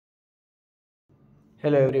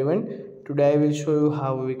Hello everyone. Today I will show you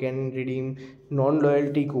how we can redeem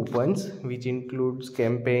non-loyalty coupons, which includes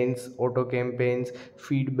campaigns, auto campaigns,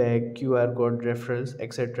 feedback, QR code referrals,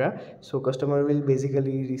 etc. So customer will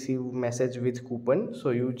basically receive message with coupon. So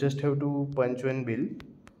you just have to punch one bill,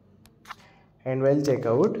 and while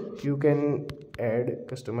checkout you can add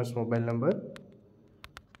customer's mobile number.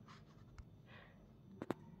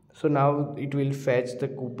 So now it will fetch the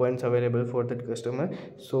coupons available for that customer.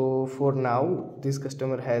 So for now this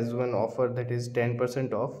customer has one offer that is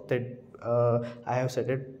 10% off that I have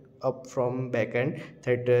set it up from backend,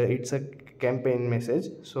 that it's a campaign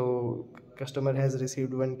message. So customer has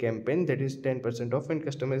received one campaign that is 10% off and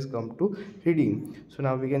customer has come to redeem. So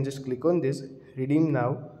now we can just click on this redeem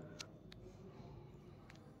now.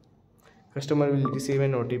 Customer will receive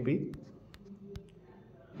an OTP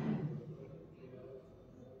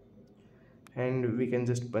and we can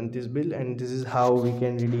just punch this bill, and this is how we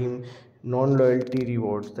can redeem non-loyalty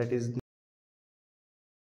rewards, that is